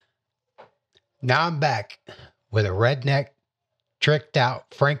Now I'm back with a redneck, tricked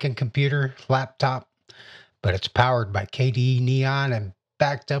out Franken-computer laptop, but it's powered by KDE Neon and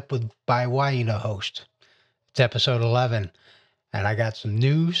backed up by Host. It's episode 11, and I got some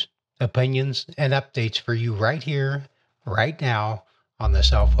news, opinions, and updates for you right here, right now on the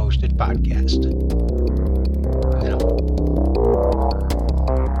Self-Hosted Podcast.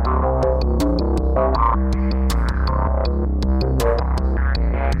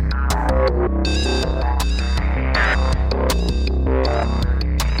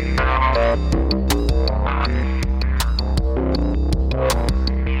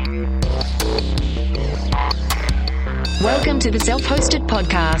 Welcome to the Self-Hosted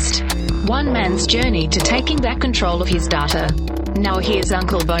Podcast. One man's journey to taking back control of his data. Now here's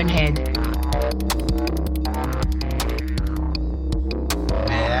Uncle Bonehead.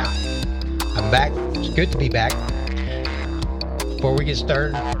 Yeah, I'm back. It's good to be back. Before we get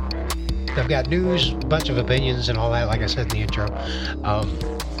started, I've got news, a bunch of opinions and all that, like I said in the intro.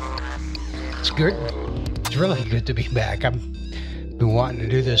 It's good. It's really good to be back. I've been wanting to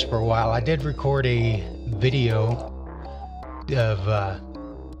do this for a while. I did record a video of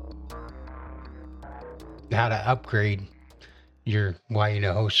how to upgrade your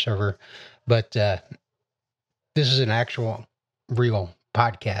host server, but this is an actual real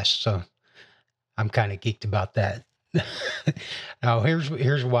podcast, so I'm kind of geeked about that. Now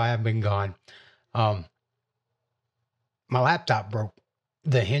here's why I've been gone. My laptop broke.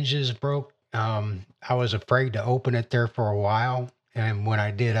 The hinges broke. I was afraid to open it there for a while, and when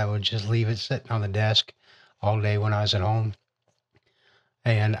I did, I would just leave it sitting on the desk all day when I was at home.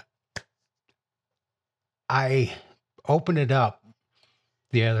 And I opened it up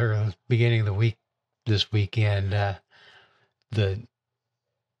the beginning of the week, this weekend. The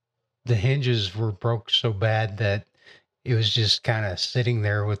hinges were broke so bad that it was just kind of sitting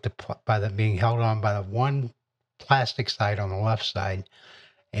there with being held on by the one plastic side on the left side.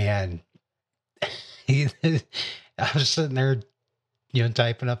 And I was sitting there,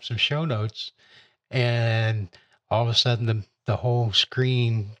 typing up some show notes, and all of a sudden the whole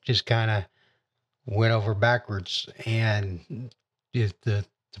screen just kind of went over backwards, and the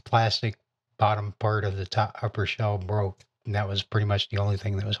plastic bottom part of the upper shell broke, and that was pretty much the only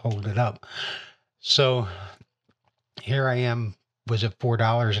thing that was holding it up. So here I am. Was it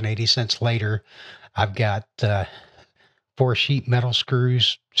 $4.80 later? I've got 4 sheet metal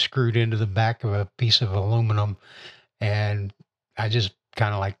screws screwed into the back of a piece of aluminum, and I just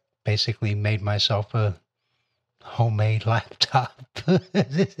kind of basically made myself a homemade laptop.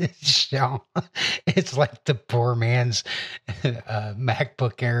 It's like the poor man's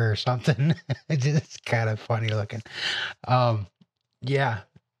MacBook Air or something. It's just kind of funny looking. Yeah.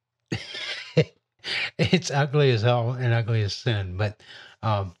 It's ugly as hell and ugly as sin, but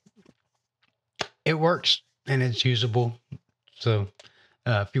it works and it's usable. So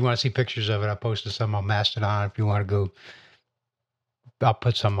if you want to see pictures of it, I posted some on Mastodon. If you want to go, I'll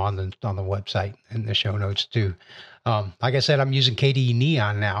put some on the website in the show notes too. Like I said, I'm using KDE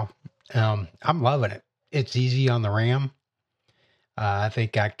Neon now. I'm loving it. It's easy on the RAM. I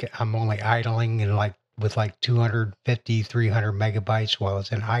think I'm only idling in with 250, 300 megabytes while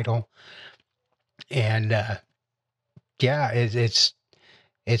it's in idle. And yeah, it's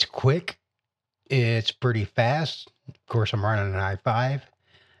quick. It's pretty fast. Of course, I'm running an i5,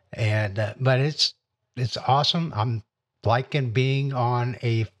 and but it's awesome. I'm liking being on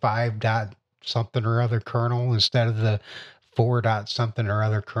a 5 dot something or other kernel instead of the 4 dot something or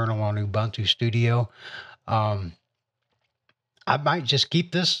other kernel on Ubuntu Studio. I might just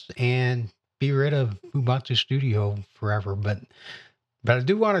keep this and be rid of Ubuntu Studio forever, but I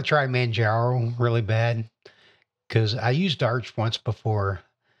do want to try Manjaro really bad, because I used Arch once before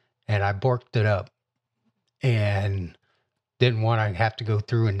and I borked it up and didn't want to have to go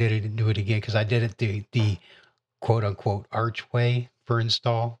through and do it again, because I did it the quote unquote Arch way for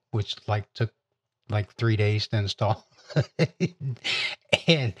install, which took 3 days to install.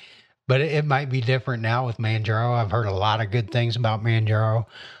 But it might be different now with Manjaro. I've heard a lot of good things about Manjaro.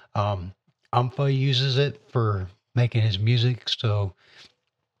 Umpha uses it for making his music, so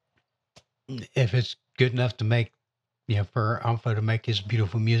if it's good enough to make, for Umpha to make his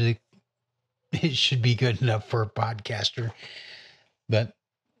beautiful music, it should be good enough for a podcaster. But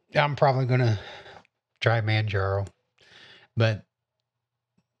I'm probably going to try Manjaro. But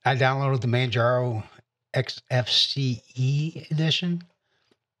I downloaded the Manjaro XFCE edition,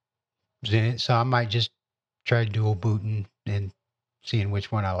 so I might just try dual booting and seeing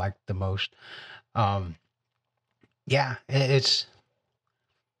which one I like the most. Yeah, it's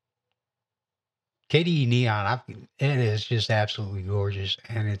KDE Neon. It is just absolutely gorgeous,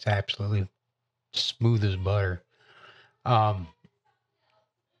 and it's absolutely smooth as butter.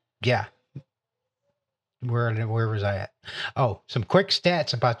 Yeah. Where was I at? Oh, some quick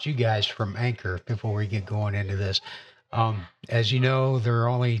stats about you guys from Anchor before we get going into this. As you know,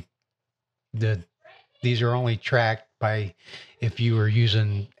 these are only tracked by if you are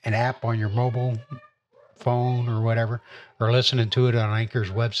using an app on your mobile phone or whatever, or listening to it on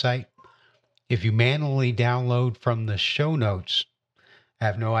Anchor's website. If you manually download from the show notes, I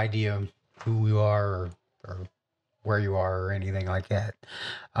have no idea who you are or where you are or anything like that.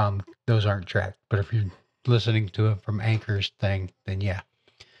 Those aren't tracked. But if you're listening to it from Anchor's thing, then yeah.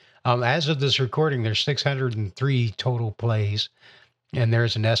 As of this recording, there's 603 total plays, and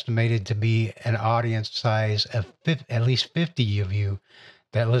there's an estimated to be an audience size of at least 50 of you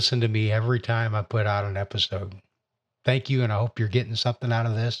that listen to me every time I put out an episode. Thank you, and I hope you're getting something out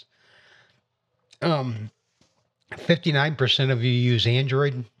of this. 59% of you use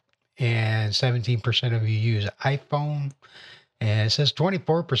Android, and 17% of you use iPhone. And it says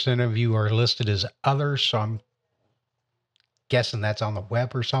 24% of you are listed as others, so I'm guessing that's on the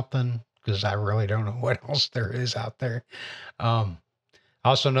web or something, because I really don't know what else there is out there. I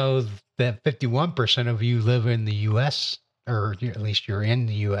also know that 51% of you live in the U.S., or at least you're in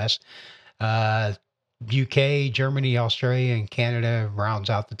the U.S. UK, Germany, Australia, and Canada rounds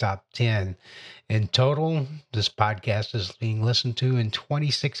out the top 10. In total, this podcast is being listened to in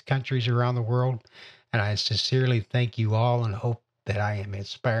 26 countries around the world, and I sincerely thank you all and hope that I am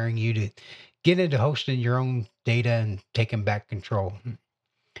inspiring you to get into hosting your own data and taking back control.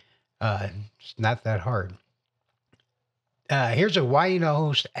 It's not that hard. Here's a Why You Know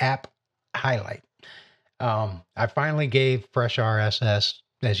Host app highlight. I finally gave Fresh RSS,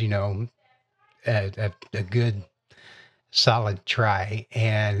 as you know, a good solid try,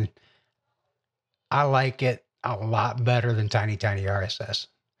 and I like it a lot better than Tiny RSS.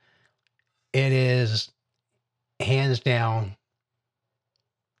 It is hands down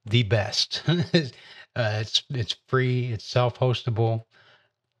the best. It's free, it's self-hostable,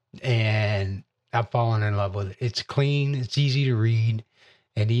 and I've fallen in love with it. It's clean, it's easy to read,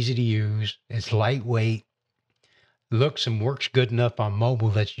 and easy to use. It's lightweight, looks and works good enough on mobile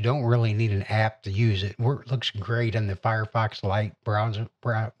that you don't really need an app to use it. Looks great on the Firefox Lite browser,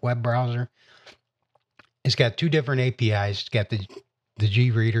 web browser. It's got two different APIs. It's got the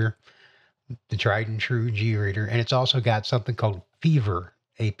G Reader, the tried and true G Reader, and it's also got something called Fever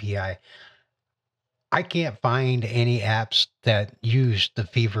API. I can't find any apps that use the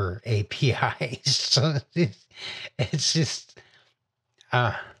Fever API. So it's just,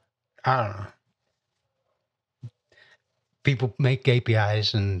 I don't know. People make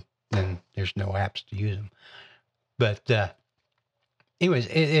APIs and then there's no apps to use them. But anyways,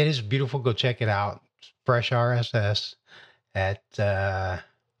 it is beautiful. Go check it out. Fresh RSS at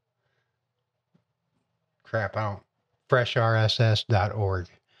freshrss.org.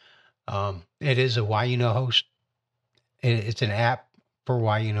 It is a Why You Know Host. It's an app for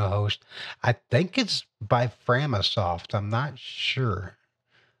Why You Know Host. I think it's by Framasoft. I'm not sure.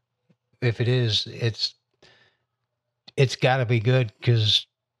 If it is, it's got to be good, because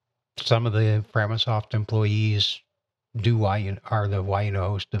some of the Framasoft employees are the Why You Know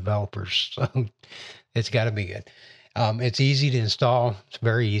Host developers. So it's got to be good. It's easy to install. It's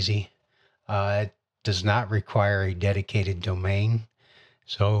very easy. It does not require a dedicated domain,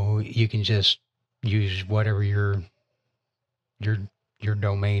 so you can just use whatever your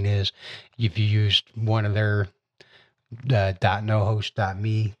domain is. If you used one of their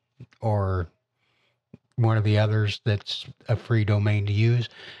 .nohost.me or one of the others that's a free domain to use,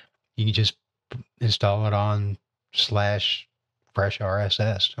 you can just install it on /fresh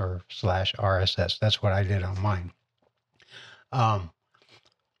RSS or /RSS. That's what I did on mine.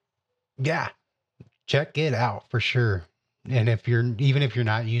 Yeah, check it out for sure. And even if you're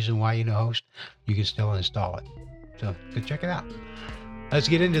not using Why You Know Host, you can still install it. So go check it out. Let's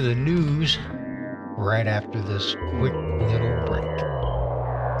get into the news right after this quick little break.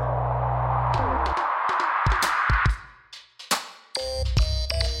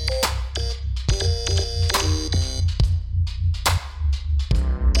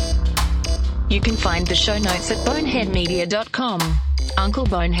 You can find the show notes at boneheadmedia.com. Uncle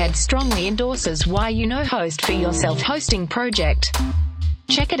Bonehead strongly endorses Why You Know Host for your self-hosting project.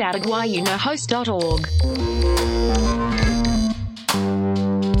 Check it out at whyyouknowhost.org.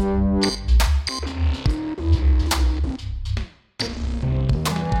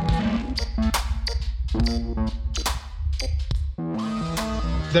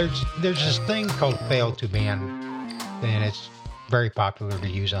 There's this thing called fail to ban, and it's very popular to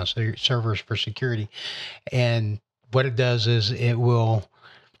use on servers for security. And what it does is it will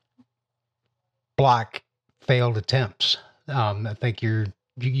block failed attempts. I think you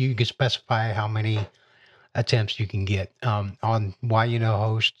can specify how many attempts you can get. On Why You Know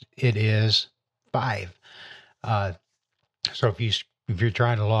Host, it is 5. So if you're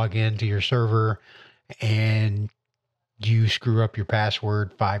trying to log into your server and you screw up your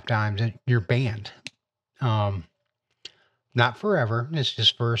password 5 times, you're banned. Not forever. It's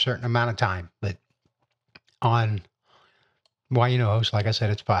just for a certain amount of time. But on Why You Know Host, like I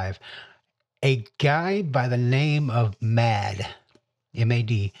said, it's 5. A guy by the name of Mad,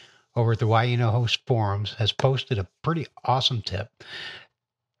 M-A-D, over at the Why You Know Host forums has posted a pretty awesome tip.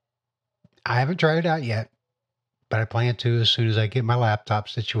 I haven't tried it out yet, but I plan to as soon as I get my laptop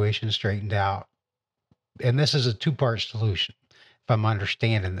situation straightened out. And this is a 2-part solution, if I'm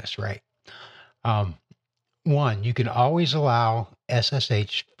understanding this right. One, you can always allow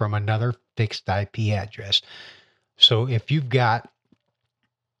SSH from another fixed IP address. So if you've got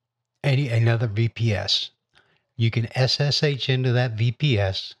another VPS, you can SSH into that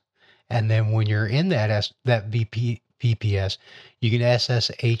VPS, and then when you're in that VPS, you can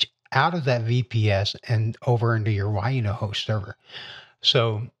SSH out of that VPS and over into your Why You Know Host server.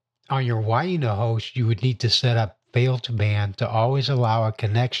 So on your Why You Know Host, you would need to set up fail to ban to always allow a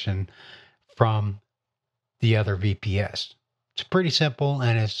connection from the other VPS. It's pretty simple,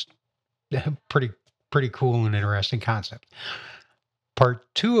 and it's pretty cool and interesting concept. Part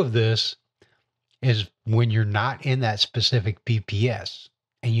 2 of this is when you're not in that specific VPS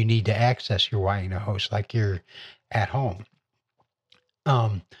and you need to access your Why You Know Host, like you're at home.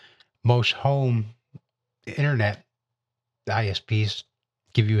 Most home internet ISPs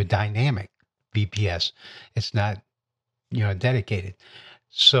give you a dynamic VPS. It's not, dedicated.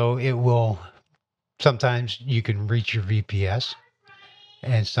 So it will, sometimes you can reach your VPS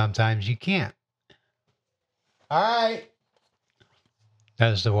and sometimes you can't. All right.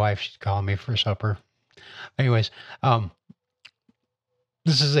 That is the wife. She's calling me for supper. Anyways,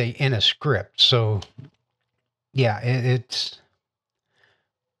 this is in a script. So yeah, it's,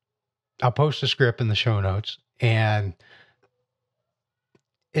 I'll post a script in the show notes, and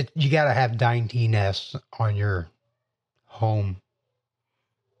you got to have 19S on your home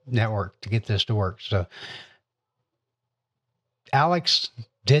network to get this to work. So Alex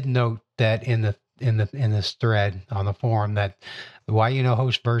did note that in this thread on the forum that the Why You Know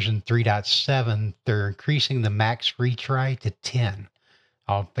Host version 3.7, they're increasing the max retry to 10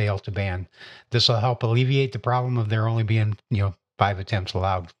 on fail to ban. This will help alleviate the problem of there only being 5 attempts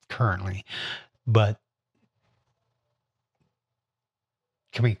allowed currently. But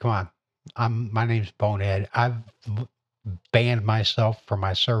come on. My name's Bonehead. I've banned myself from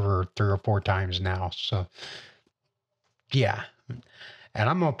my server 3 or 4 times now. So yeah. And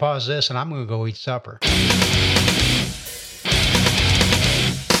I'm going to pause this and I'm going to go eat supper.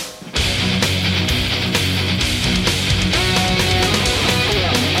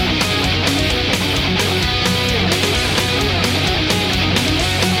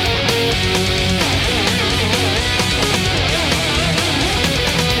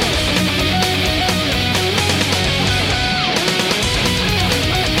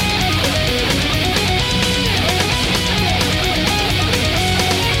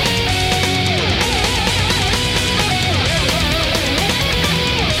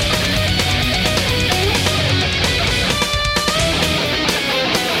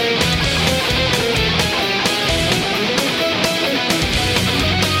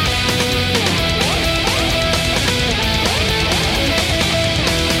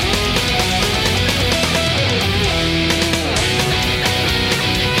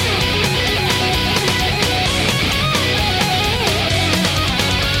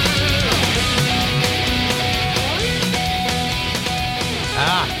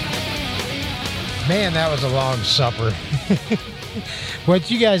 Man, that was a long supper.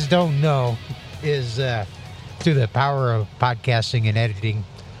 What you guys don't know is through the power of podcasting and editing,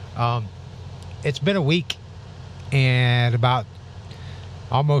 it's been a week and about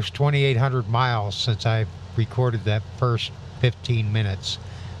almost 2,800 miles since I recorded that first 15 minutes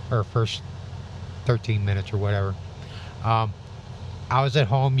or first 13 minutes or whatever. I was at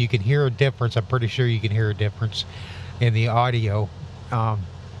home. You can hear a difference. I'm pretty sure you can hear a difference in the audio.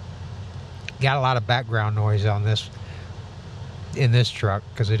 Got a lot of background noise on this in this truck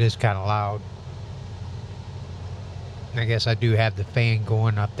because it is kind of loud. I guess I do have the fan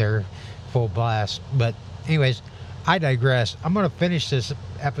going up there full blast. But anyways, I digress. I'm going to finish this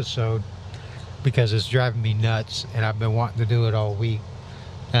episode because it's driving me nuts and I've been wanting to do it all week.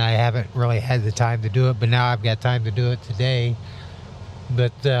 And I haven't really had the time to do it, but now I've got time to do it today.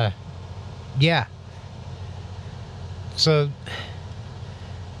 But, yeah. So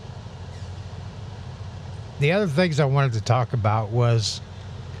the other things I wanted to talk about was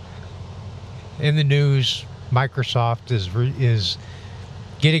in the news, Microsoft is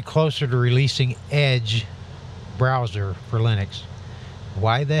getting closer to releasing Edge browser for Linux.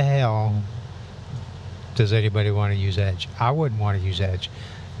 Why the hell does anybody want to use Edge? I wouldn't want to use Edge,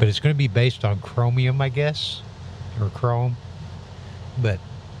 but it's going to be based on Chromium, I guess, or Chrome, but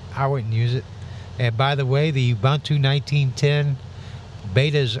I wouldn't use it. And by the way, the Ubuntu 19.10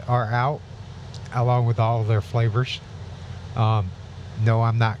 betas are out along with all of their flavors. No,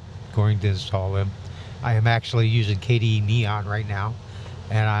 I'm not going to install them. I am actually using KDE Neon right now,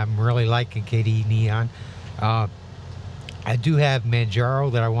 and I'm really liking KDE Neon. I do have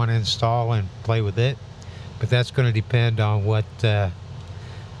Manjaro that I want to install and play with it, but that's going to depend on what, how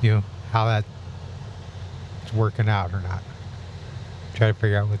that's working out or not. Try to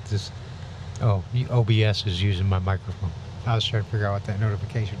figure out what this. Oh, OBS is using my microphone. I was trying to figure out what that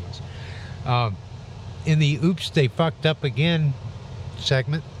notification was. In the Oops, They Fucked Up Again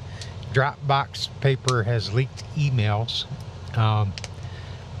segment, Dropbox Paper has leaked emails.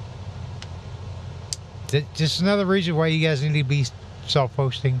 Just another reason why you guys need to be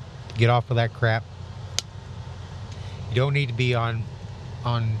self-hosting. Get off of that crap. You don't need to be on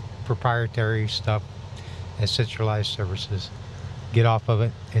proprietary stuff as centralized services. Get off of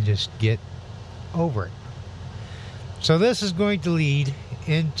it and just get over it. So this is going to lead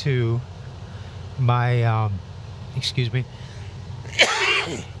into my excuse me,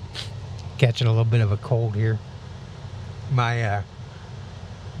 catching a little bit of a cold here, my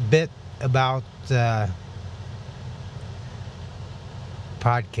bit about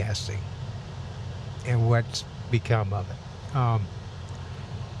podcasting and what's become of it.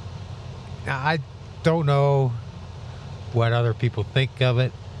 I don't know what other people think of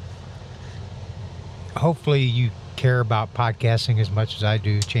it. Hopefully you care about podcasting as much as I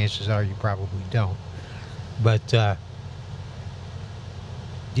do. Chances are you probably don't. But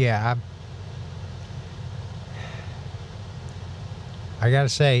yeah, I gotta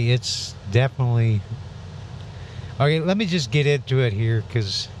say, it's definitely... Okay, let me just get into it here,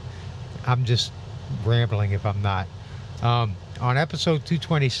 because I'm just rambling if I'm not. On episode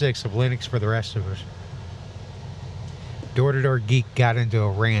 226 of Linux for the Rest of Us, Door to Door Geek got into a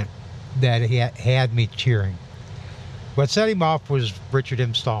rant that he had me cheering. What set him off was Richard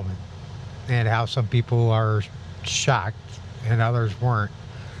M. Stallman, and how some people are shocked and others weren't.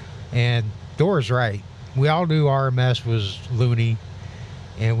 And Door's right. We all knew RMS was loony,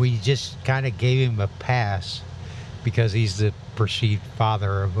 and we just kind of gave him a pass because he's the perceived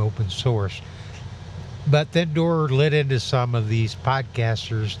father of open source. But then Door lit into some of these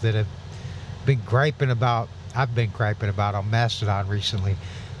podcasters that have been griping about, I've been griping about on Mastodon recently.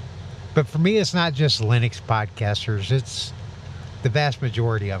 But for me, it's not just Linux podcasters. It's the vast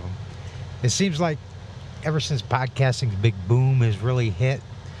majority of them. It seems like ever since podcasting's big boom has really hit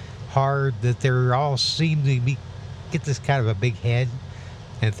hard, that they all seem to get this kind of a big head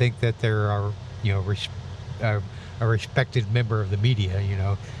and think that they're a respected member of the media.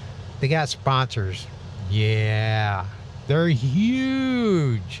 They got sponsors. Yeah, they're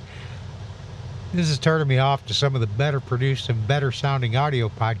huge. This is turning me off to some of the better produced and better sounding audio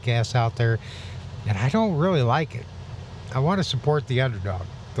podcasts out there, and I don't really like it. I want to support the underdog,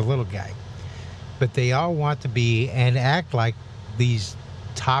 the little guy, but they all want to be and act like these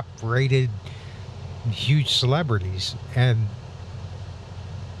top rated huge celebrities, and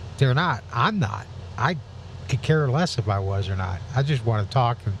they're not. I'm not. I could care less if I was or not. I just want to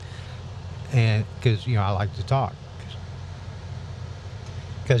talk, and because I like to talk.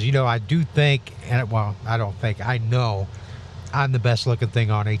 Because I do think, and well, I don't think, I know I'm the best looking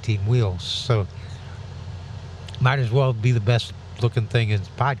thing on 18 wheels, so might as well be the best looking thing in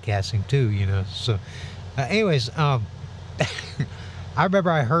podcasting too. So anyways, I remember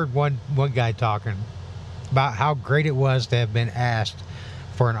I heard one guy talking about how great it was to have been asked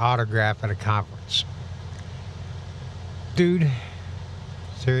for an autograph at a conference. Dude,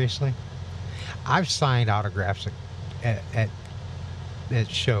 seriously? I've signed autographs at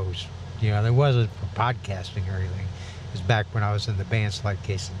shows. There wasn't for podcasting or anything. It was back when I was in the band Slight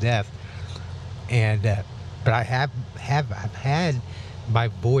Case of Death. And but I have I've had my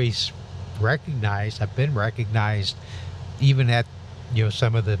voice recognized. I've been recognized even at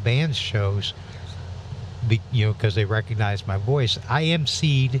some of the band's shows, because they recognized my voice. I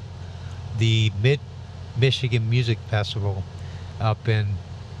emceed the Mid-Michigan Music Festival up in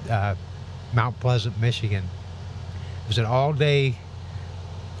Mount Pleasant, Michigan. It was an all-day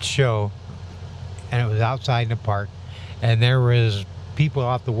show, and it was outside in the park, and there was people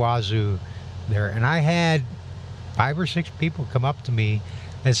out the wazoo there, and I had 5 or 6 people come up to me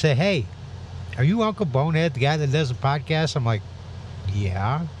and say, "Hey, are you Uncle Bonehead, the guy that does the podcast? I'm like,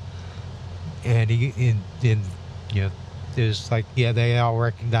 yeah. And you know, there's like, yeah, they all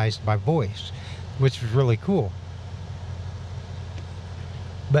recognized my voice, which was really cool.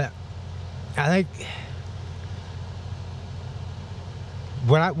 But I think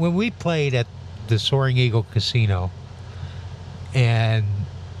when we played at the Soaring Eagle Casino, and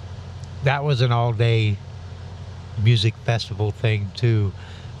that was an all-day music festival thing too,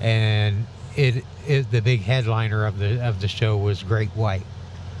 and it the big headliner of the show was Great White,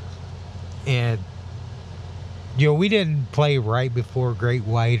 and you know, we didn't play right before Great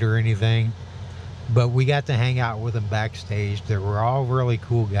White or anything, but we got to hang out with them backstage. They were all really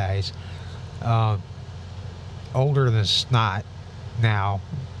cool guys, older than snot now.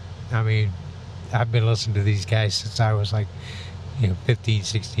 I mean, I've been listening to these guys since I was like, 15,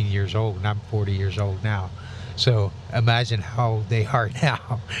 16 years old, and I'm 40 years old now. So imagine how old they are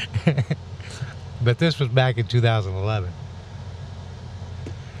now. But this was back in 2011.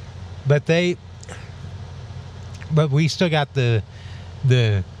 But we still got the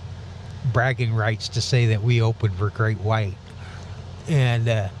bragging rights to say that we opened for Great White, and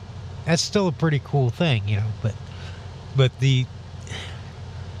that's still a pretty cool thing, But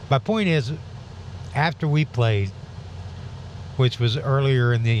my point is, after we played, which was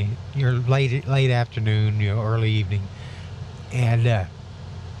earlier in the late afternoon, early evening, and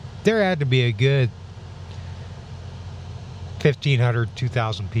there had to be a good 1,500,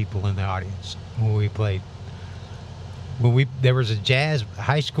 2,000 people in the audience when we played. There was a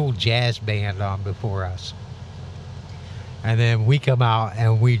high school jazz band on before us, and then we come out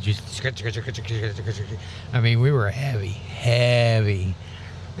and we just, I mean, we were heavy,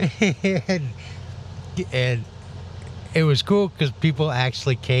 and it was cool because people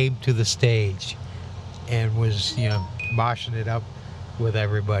actually came to the stage and was, moshing it up with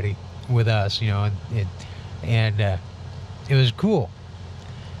everybody, with us, and it was cool.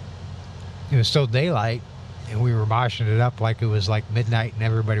 It was still daylight, and we were moshing it up like it was like midnight and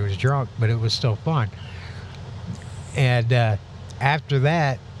everybody was drunk, but it was still fun. And after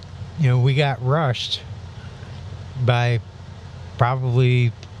that, we got rushed by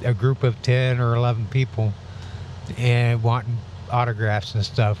probably a group of 10 or 11 people and wanting autographs and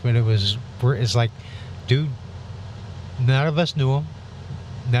stuff. And it's like, dude, none of us knew him.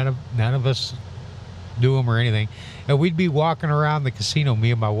 None of us knew him or anything. And we'd be walking around the casino.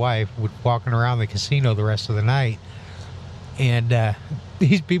 Me and my wife would walking around the casino the rest of the night, and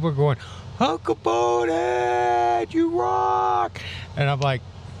these people are going, "Uncle Bonehead, you rock!" And I'm like,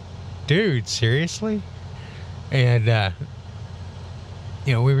 "Dude, seriously?" And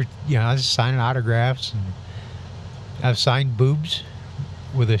we were, I was signing autographs, and I've signed boobs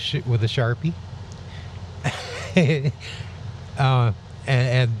with a Sharpie.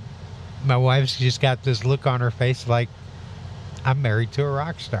 And my wife's just got this look on her face like, I'm married to a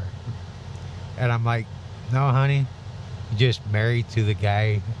rock star. And I'm like, no, honey, you're just married to the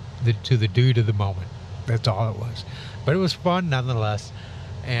guy, to the dude of the moment. That's all it was. But it was fun nonetheless.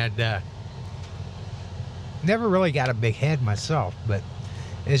 And never really got a big head myself, but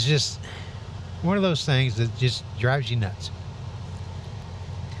it's just one of those things that just drives you nuts.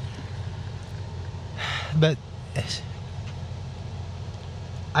 But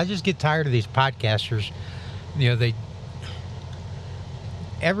I just get tired of these podcasters. They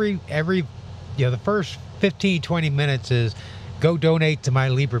every the first 15, 20 minutes is go donate to my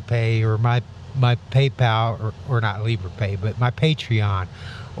LibrePay or my PayPal or not LibrePay, but my Patreon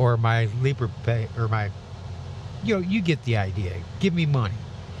or my LibrePay or my, you get the idea. Give me money.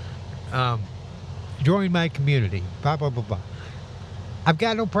 Join my community. Blah, blah, blah, blah. I've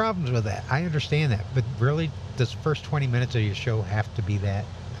got no problems with that. I understand that. But really, does the first 20 minutes of your show have to be that?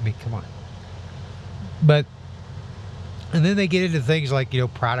 I mean, come on. And then they get into things like,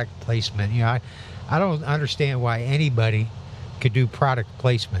 product placement. I don't understand why anybody could do product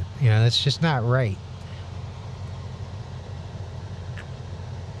placement. That's just not right.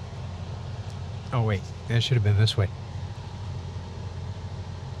 Oh, wait. That should have been this way.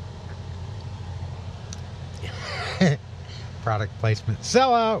 Product placement.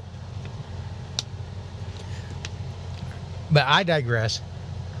 Sell out. But I digress.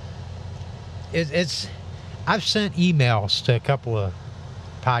 I've sent emails to a couple of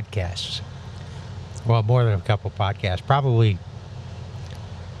podcasts. Well, more than a couple of podcasts. Probably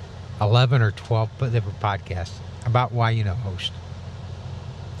 11 or 12 different podcasts about Why You Know Host.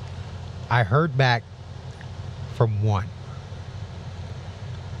 I heard back from one.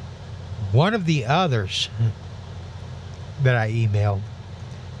 One of the others that I emailed,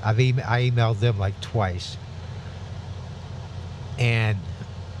 I emailed them like twice. And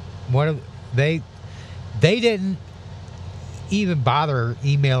They didn't even bother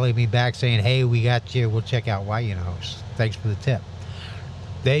emailing me back saying, hey, we got you. We'll check out Why You Know. Thanks for the tip.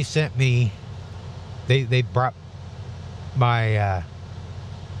 They sent me, they brought my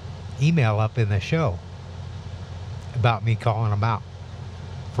email up in the show about me calling them out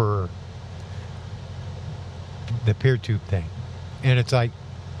for the PeerTube thing. And it's like,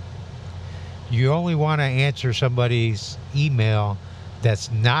 you only want to answer somebody's email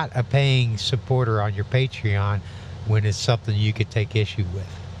that's not a paying supporter on your Patreon when it's something you could take issue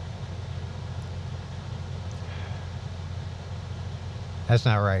with. That's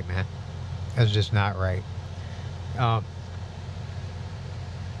not right, man. That's just not right.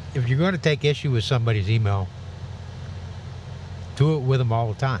 If you're going to take issue with somebody's email, do it with them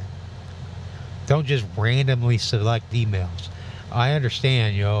all the time. Don't just randomly select emails. I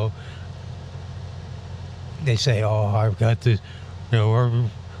understand, they say, oh, I've got this,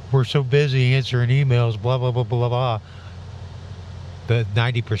 we're so busy answering emails, blah, blah, blah, blah, blah. But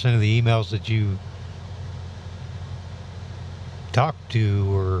 90% of the emails that you talk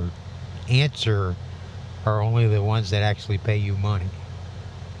to or answer are only the ones that actually pay you money.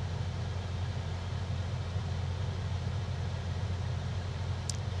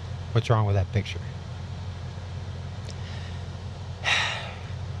 What's wrong with that picture?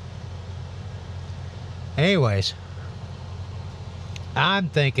 Anyways, I'm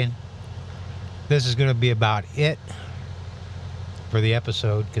thinking this is going to be about it for the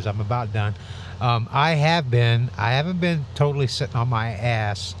episode because I'm about done. I haven't been totally sitting on my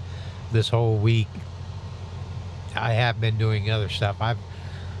ass this whole week. I have been doing other stuff.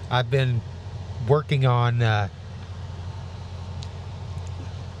 I've been working on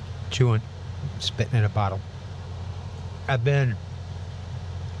spitting in a bottle. I've been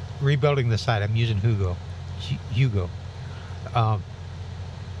rebuilding the site. I'm using Hugo. I've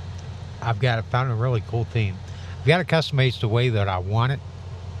found a really cool theme. I've got it customized the way that I want it,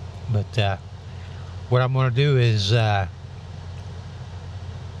 but what I'm going to do is I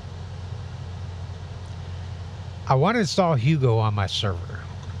want to install Hugo on my server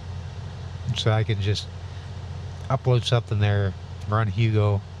so I can just upload something there, run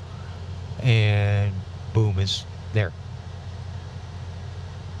Hugo, and boom, it's there.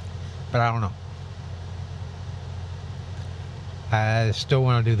 But I don't know. I still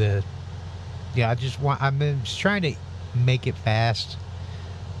want to do I'm just trying to make it faster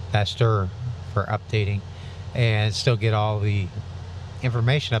for updating and still get all the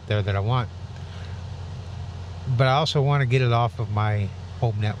information up there that I want. But I also want to get it off of my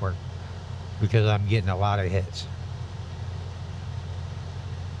home network because I'm getting a lot of hits.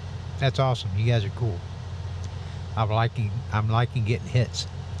 That's awesome. You guys are cool. I'm liking getting hits.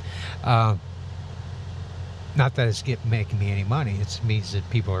 Not that it's making me any money. It means that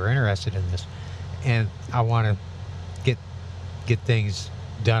people are interested in this, and I want to get things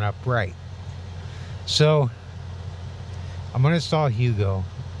done up right. So I'm going to install Hugo,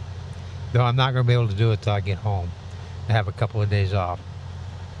 though I'm not going to be able to do it till I get home. I have a couple of days off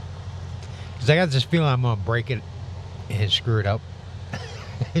because I got this feeling I'm going to break it and screw it up.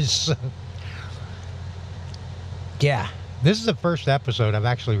 So, yeah, this is the first episode I've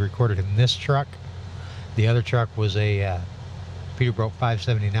actually recorded in this truck. The other truck was a Peterbilt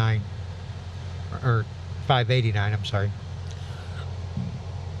 579 or 589. I'm sorry,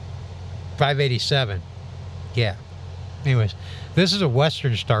 587. Yeah. Anyways, this is a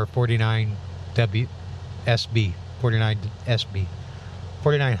Western Star 49W SB 49 SB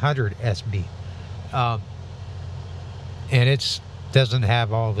 4900 SB, and it's doesn't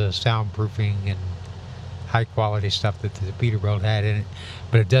have all the soundproofing and high quality stuff that the Peterbilt had in it,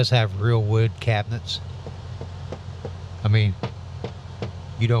 but it does have real wood cabinets. I mean,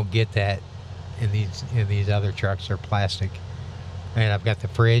 you don't get that in these other trucks. They're plastic. And I've got the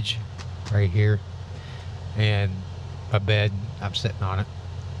fridge right here and a bed. I'm sitting on it,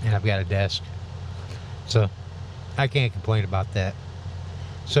 and I've got a desk, so I can't complain about that.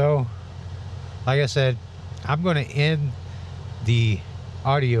 So like I said, I'm going to end the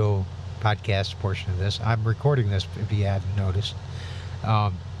audio podcast portion of this. I'm recording this if you hadn't noticed,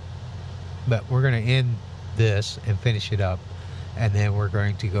 but we're going to end this and finish it up, and then we're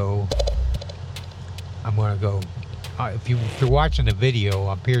going to go. I'm going to go. If you're watching the video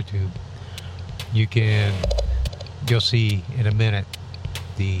on PeerTube, you'll see in a minute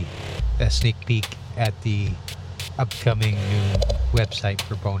a sneak peek at the upcoming new website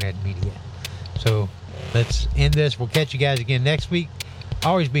for Bonehead Media. So let's end this. We'll catch you guys again next week.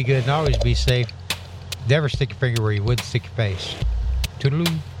 Always be good and always be safe. Never stick your finger where you wouldn't stick your face.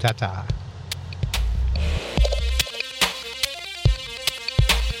 Toodaloo, ta-ta.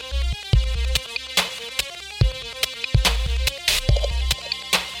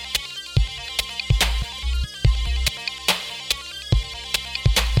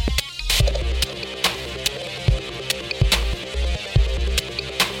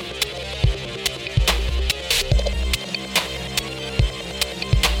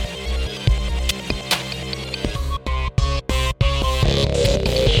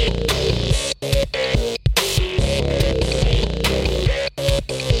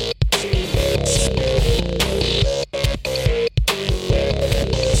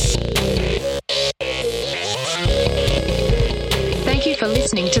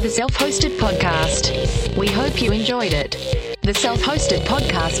 Self-Hosted Podcast. We hope you enjoyed it. The Self-Hosted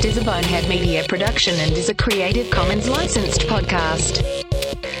Podcast is a Bonehead Media production and is a Creative Commons licensed podcast.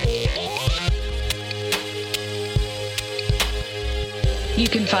 You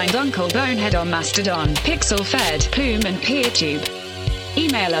can find Uncle Bonehead on Mastodon, PixelFed, Plume, and PeerTube.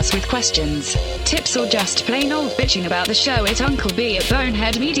 Email us with questions, tips, or just plain old bitching about the show at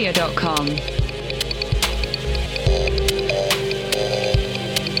UncleB@boneheadmedia.com.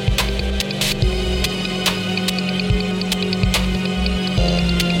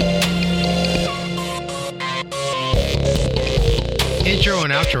 Intro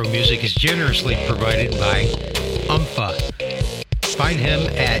and outro music is generously provided by Umpha. Find him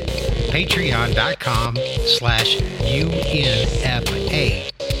at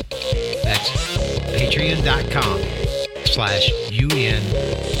patreon.com/UNFA. That's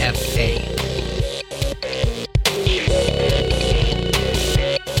patreon.com/UNFA.